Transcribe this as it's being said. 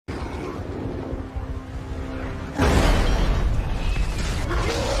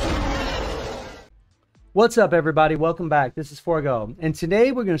What's up, everybody? Welcome back. This is Forgo, and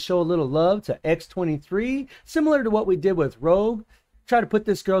today we're going to show a little love to X-23, similar to what we did with Rogue. Try to put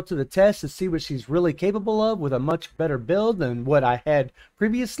this girl to the test to see what she's really capable of with a much better build than what I had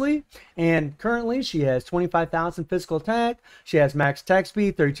previously. And currently she has 25,000 physical attack. She has max attack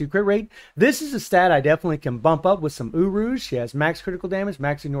speed, 32 crit rate. This is a stat I definitely can bump up with some Urus. She has max critical damage,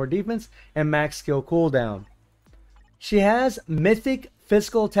 max ignore defense, and max skill cooldown. She has mythic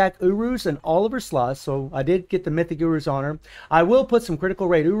physical attack Urus in all of her slots, so I did get the mythic Urus on her. I will put some critical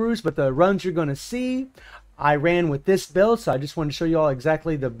rate Urus, but the runs you're going to see, I ran with this build, so I just wanted to show you all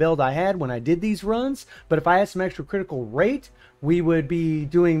exactly the build I had when I did these runs. But if I had some extra critical rate, we would be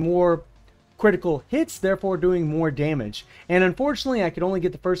doing more critical hits, therefore doing more damage. And unfortunately, I could only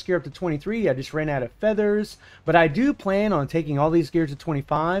get the first gear up to 23. I just ran out of feathers, but I do plan on taking all these gears to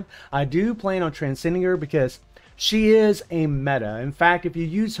 25. I do plan on transcending her because she is a meta. In fact, if you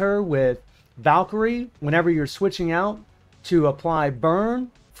use her with Valkyrie, whenever you're switching out to apply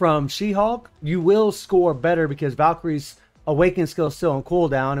burn from She-Hulk, you will score better because Valkyrie's awaken skill is still on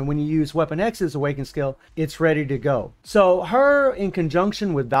cooldown, and when you use Weapon X's awaken skill, it's ready to go. So her in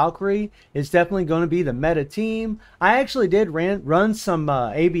conjunction with Valkyrie is definitely going to be the meta team. I actually did run some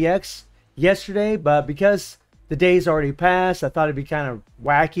ABX yesterday, but because the day's already passed, I thought it'd be kind of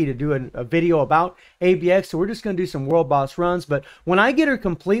wacky to do a video about ABX, so we're just going to do some world boss runs. But when I get her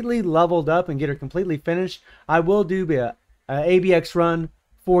completely leveled up and get her completely finished, I will do a ABX run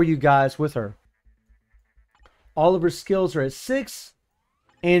for you guys with her. All of her skills are at 6,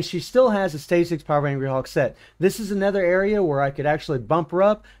 and she still has a stage 6 Power Angry Hawk set. This is another area where I could actually bump her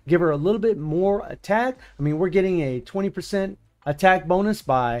up, give her a little bit more attack. I mean, we're getting a 20% attack bonus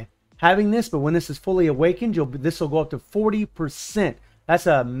by having this, but when this is fully awakened, this will go up to 40%. That's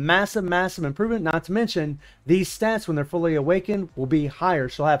a massive, massive improvement. Not to mention, these stats, when they're fully awakened, will be higher.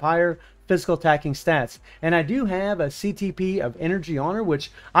 She'll have higher physical attacking stats. And I do have a CTP of energy on her,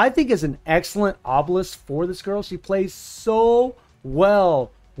 which I think is an excellent obelisk for this girl. She plays so well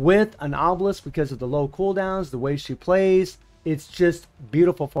with an obelisk because of the low cooldowns, the way she plays. It's just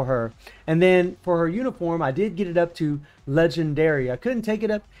beautiful for her. And then for her uniform, I did get it up to legendary. I couldn't take it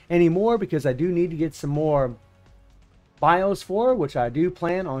up anymore because I do need to get some more bios for her, which I do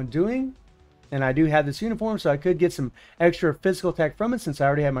plan on doing. And I do have this uniform, so I could get some extra physical attack from it since I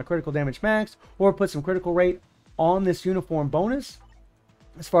already have my critical damage max, or put some critical rate on this uniform bonus.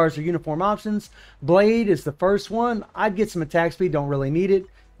 As far as the uniform options, Blade is the first one. I'd get some attack speed, don't really need it.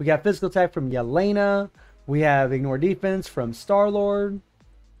 We got physical attack from Yelena. We have ignore defense from Star-Lord.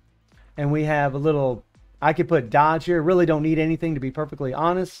 And we have a little, I could put dodge here. Really don't need anything, to be perfectly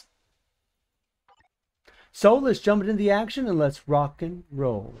honest. So let's jump into the action and let's rock and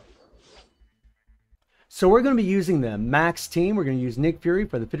roll. So we're going to be using the max team. We're going to use Nick Fury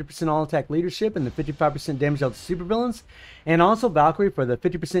for the 50% all attack leadership and the 55% damage dealt to supervillains. And also Valkyrie for the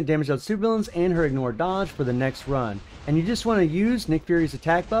 50% damage dealt to supervillains and her ignore dodge for the next run. And you just want to use Nick Fury's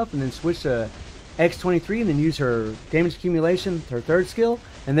attack buff and then switch to X-23 and then use her damage accumulation, her third skill,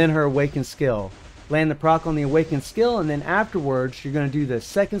 and then her awakened skill. Land the proc on the awakened skill, and then afterwards you're going to do the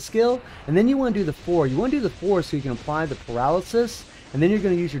second skill, and then you want to do the 4. You want to do the 4 so you can apply the paralysis, and then you're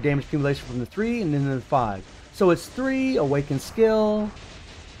going to use your damage accumulation from the 3 and then the 5. So it's 3, awakened skill,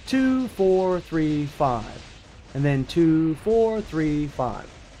 2, 4, 3, 5. And then 2, 4, 3, 5.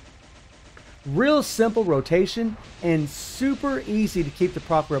 Real simple rotation and super easy to keep the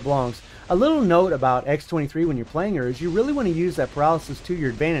proc where it belongs. A little note about X-23 when you're playing her is you really want to use that paralysis to your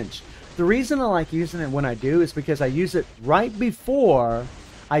advantage. The reason I like using it when I do is because I use it right before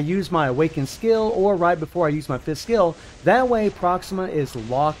I use my awakened skill or right before I use my 5th skill. That way Proxima is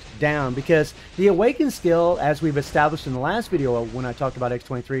locked down, because the awakened skill, as we've established in the last video when I talked about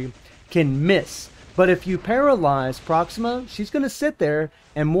X-23, can miss. But if you paralyze Proxima, she's going to sit there,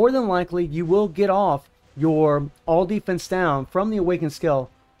 and more than likely you will get off your all defense down from the awakened skill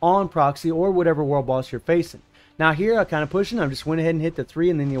on proxy or whatever world boss you're facing. Now here I kind of pushing, I just went ahead and hit the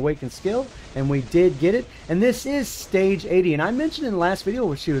 3 and then the awakened skill, and we did get it. And this is stage 80, and I mentioned in the last video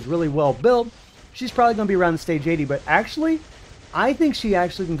where she was really well built, she's probably going to be around the stage 80, but actually I think she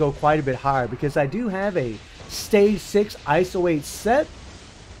actually can go quite a bit higher, because I do have a stage 6 ISO 8 set.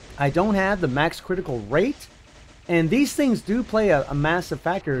 I don't have the max critical rate, and these things do play a massive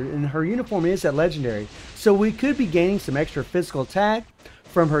factor, and her uniform is at legendary, so we could be gaining some extra physical attack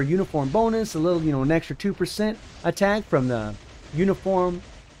from her uniform bonus, a little, an extra 2% attack from the uniform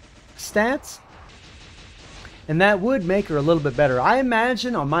stats, and that would make her a little bit better. I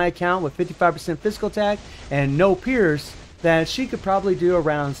imagine on my account with 55% physical attack and no pierce that she could probably do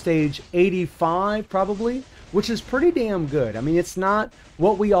around stage 85 probably which is pretty damn good. I mean, it's not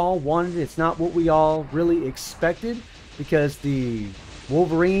what we all wanted. It's not what we all really expected, because the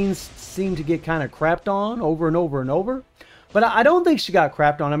Wolverines seem to get kind of crapped on over and over and over. But I don't think she got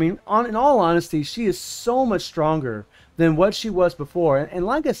crapped on. I mean, in all honesty, she is so much stronger than what she was before. And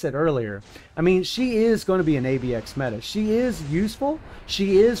like I said earlier, I mean, she is going to be an ABX meta. She is useful.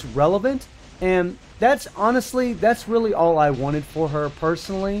 She is relevant. And that's honestly, that's really all I wanted for her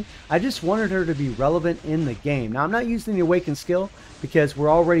personally. I just wanted her to be relevant in the game. Now, I'm not using the Awakened skill because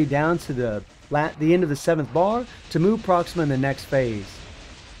we're already down to the end of the 7th bar to move Proxima in the next phase.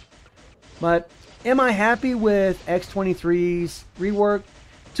 But am I happy with X-23's rework?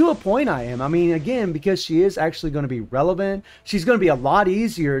 To a point I am. I mean, again, because she is actually going to be relevant. She's going to be a lot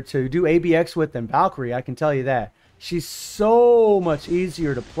easier to do ABX with than Valkyrie, I can tell you that. She's so much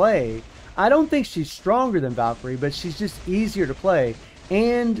easier to play. I don't think she's stronger than Valkyrie, but she's just easier to play.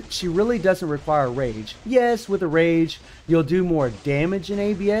 And she really doesn't require rage. Yes, with a rage, you'll do more damage in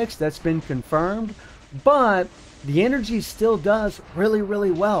ABX. That's been confirmed. But the energy still does really,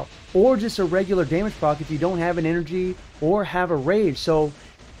 really well. Or just a regular damage proc if you don't have an energy or have a rage. So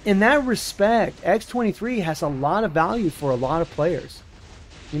in that respect, X-23 has a lot of value for a lot of players.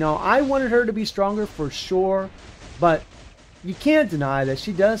 You know, I wanted her to be stronger for sure, but you can't deny that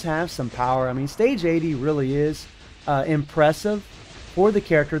she does have some power. I mean, stage 80 really is impressive for the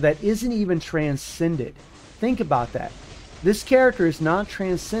character that isn't even transcended. Think about that. This character is not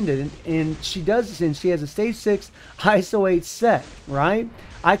transcended, and she does, and she has a stage 6 ISO 8 set, right?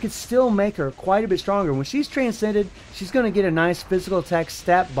 I could still make her quite a bit stronger. When she's transcended, she's going to get a nice physical attack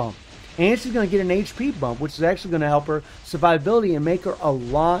stat bump. And she's going to get an HP bump, which is actually going to help her survivability and make her a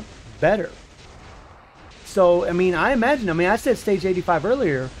lot better. So, I mean, I said stage 85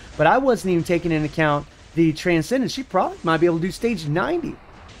 earlier, but I wasn't even taking into account the transcendence. She probably might be able to do stage 90.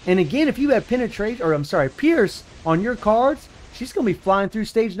 And again, if you have Pierce on your cards, she's going to be flying through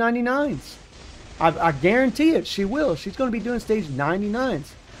stage 99s. I guarantee it, she will. She's going to be doing stage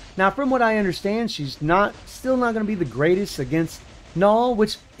 99s. Now, from what I understand, she's still not going to be the greatest against Null,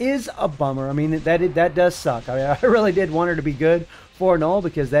 which is a bummer. I mean, that does suck. I mean, I really did want her to be good for Null,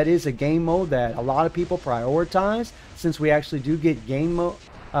 because that is a game mode that a lot of people prioritize, since we actually do get game mode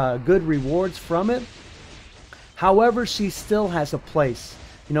good rewards from it. However, she still has a place.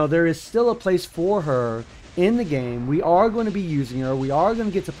 You know, there is still a place for her in the game. We are going to be using her. We are going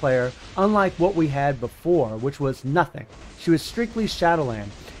to get to play her, unlike what we had before, which was nothing. She was strictly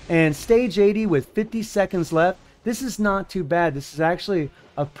Shadowland. And stage 80 with 50 seconds left, this is not too bad. This is actually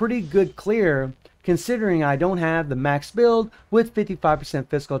a pretty good clear, considering I don't have the max build with 55%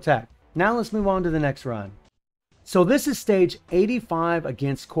 physical attack. Now let's move on to the next run. So this is stage 85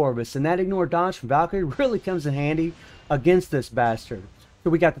 against Corvus, and that ignore dodge from Valkyrie really comes in handy against this bastard. So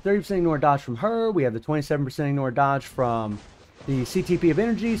we got the 30% ignore dodge from her, we have the 27% ignore dodge from the CTP of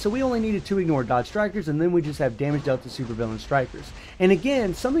energy, so we only needed 2 ignore dodge strikers, and then we just have damage dealt to supervillain strikers. And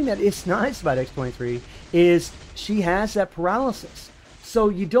again, something that is nice about X-23 is she has that paralysis. So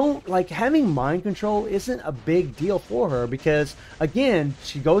you don't, like, having mind control isn't a big deal for her, because again,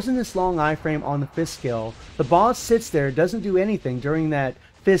 she goes in this long iframe on the 5th skill, the boss sits there, doesn't do anything during that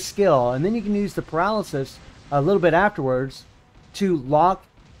 5th skill, and then you can use the paralysis a little bit afterwards to lock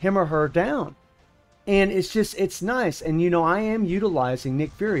him or her down. And it's nice. And you know, I am utilizing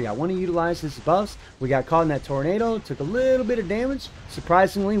Nick Fury. I want to utilize his buffs. We got caught in that tornado, took a little bit of damage.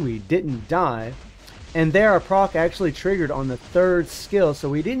 Surprisingly, we didn't die. And there, our proc actually triggered on the 3rd skill, so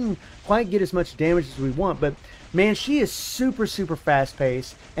we didn't quite get as much damage as we want. But man, she is super, super fast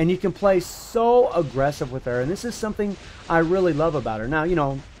paced, and you can play so aggressive with her. And this is something I really love about her. Now, you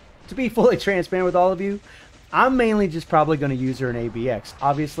know, to be fully transparent with all of you, I'm mainly just probably going to use her in ABX,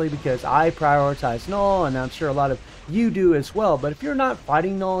 obviously, because I prioritize Null, and I'm sure a lot of you do as well. But if you're not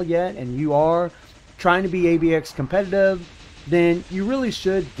fighting Null yet, and you are trying to be ABX competitive, then you really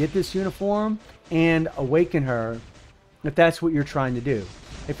should get this uniform and awaken her if that's what you're trying to do.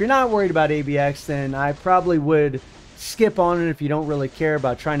 If you're not worried about ABX, then I probably would skip on it if you don't really care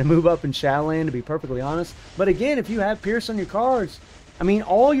about trying to move up in Shadowland, to be perfectly honest. But again, if you have Pierce on your cards, I mean,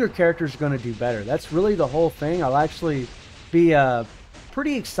 all your characters are going to do better. That's really the whole thing. I'll actually be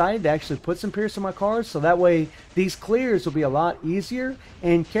pretty excited to actually put some Pierce on my cards, so that way these clears will be a lot easier,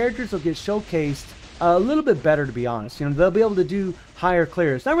 and characters will get showcased a little bit better, to be honest. You know, they'll be able to do higher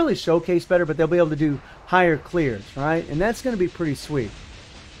clears. Not really showcase better, but they'll be able to do higher clears, right? And that's going to be pretty sweet.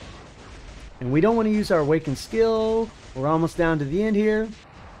 And we don't want to use our Awakened skill. We're almost down to the end here.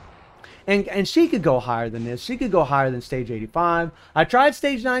 And she could go higher than this. She could go higher than stage 85. I tried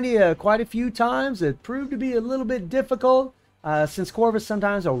stage 90 quite a few times. It proved to be a little bit difficult. Since Corvus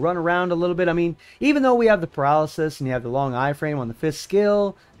sometimes will run around a little bit. I mean, even though we have the paralysis and you have the long iframe on the 5th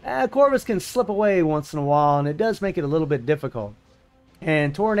skill, Corvus can slip away once in a while, and it does make it a little bit difficult.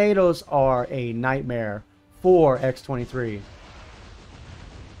 And tornadoes are a nightmare for X-23.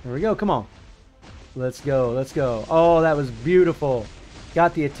 There we go. Come on. Let's go. Let's go. Oh, that was beautiful.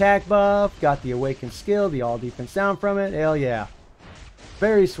 Got the attack buff. Got the awakened skill. The all defense down from it. Hell yeah.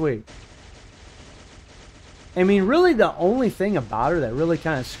 Very sweet. I mean, really the only thing about her that really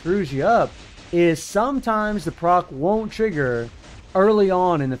kind of screws you up is sometimes the proc won't trigger early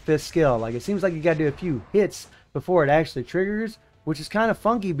on in the 5th skill. Like, it seems like you got to do a few hits before it actually triggers, which is kind of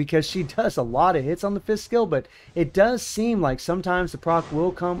funky because she does a lot of hits on the 5th skill, but it does seem like sometimes the proc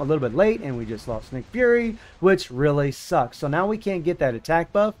will come a little bit late, and we just lost Nick Fury, which really sucks. So now we can't get that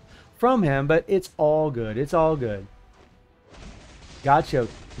attack buff from him, but it's all good. It's all good. Gotcha.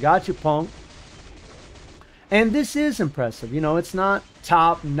 Gotcha, punk. And this is impressive. You know, it's not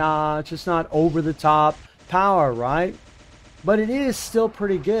top notch. It's not over the top power, right? But it is still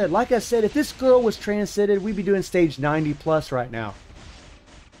pretty good. Like I said, if this girl was transcended, we'd be doing stage 90 plus right now.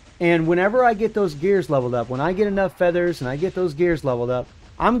 And whenever I get those gears leveled up, when I get enough feathers and I get those gears leveled up,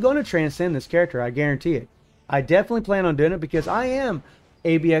 I'm going to transcend this character. I guarantee it. I definitely plan on doing it because I am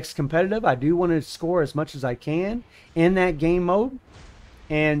ABX competitive. I do want to score as much as I can in that game mode.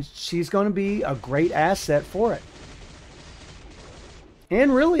 And she's going to be a great asset for it.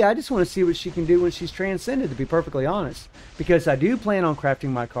 And really, I just want to see what she can do when she's transcended, to be perfectly honest. Because I do plan on crafting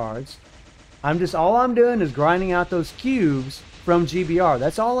my cards. All I'm doing is grinding out those cubes from GBR.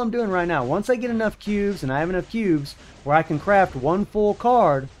 That's all I'm doing right now. Once I get enough cubes, and I have enough cubes where I can craft one full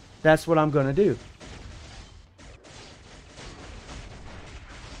card, that's what I'm going to do.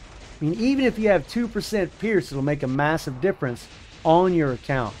 I mean, even if you have 2% Pierce, it'll make a massive difference on your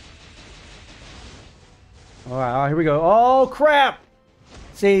account. All right, here we go. Oh, crap!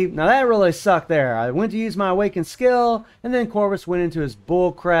 See, now that really sucked there. I went to use my awakened skill, and then Corvus went into his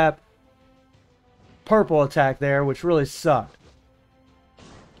bullcrap purple attack there, which really sucked.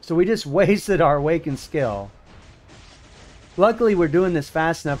 So we just wasted our awakened skill. Luckily, we're doing this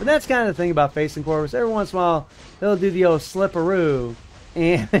fast enough, and that's kind of the thing about facing Corvus. Every once in a while, he'll do the old slipperoo,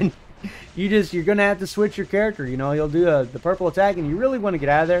 and you're gonna have to switch your character. You know, he'll do the purple attack, and you really want to get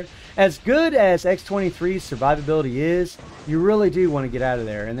out of there. As good as X-23's survivability is, you really do want to get out of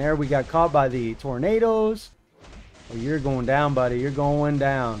there. And there we got caught by the tornadoes. Oh, you're going down, buddy. You're going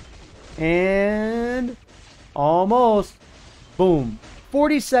down. And almost. Boom.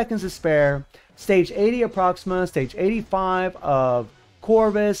 40 seconds to spare. Stage 80 of Proxima. Stage 85 of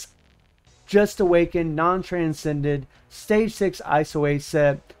Corvus. Just awakened. Non-transcended. Stage 6 ISO 8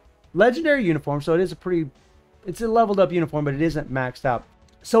 set. Legendary uniform. So it is it's a leveled up uniform, but it isn't maxed out.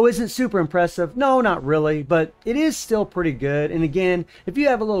 So is it super impressive? No, not really, but it is still pretty good. And again, if you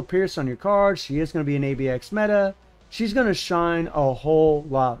have a little Pierce on your card, she is going to be an ABX meta. She's going to shine a whole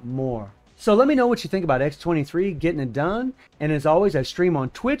lot more. So let me know what you think about X-23 getting it done. And as always, I stream on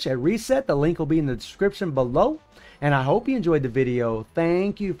Twitch at Reset. The link will be in the description below. And I hope you enjoyed the video.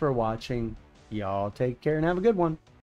 Thank you for watching. Y'all take care and have a good one.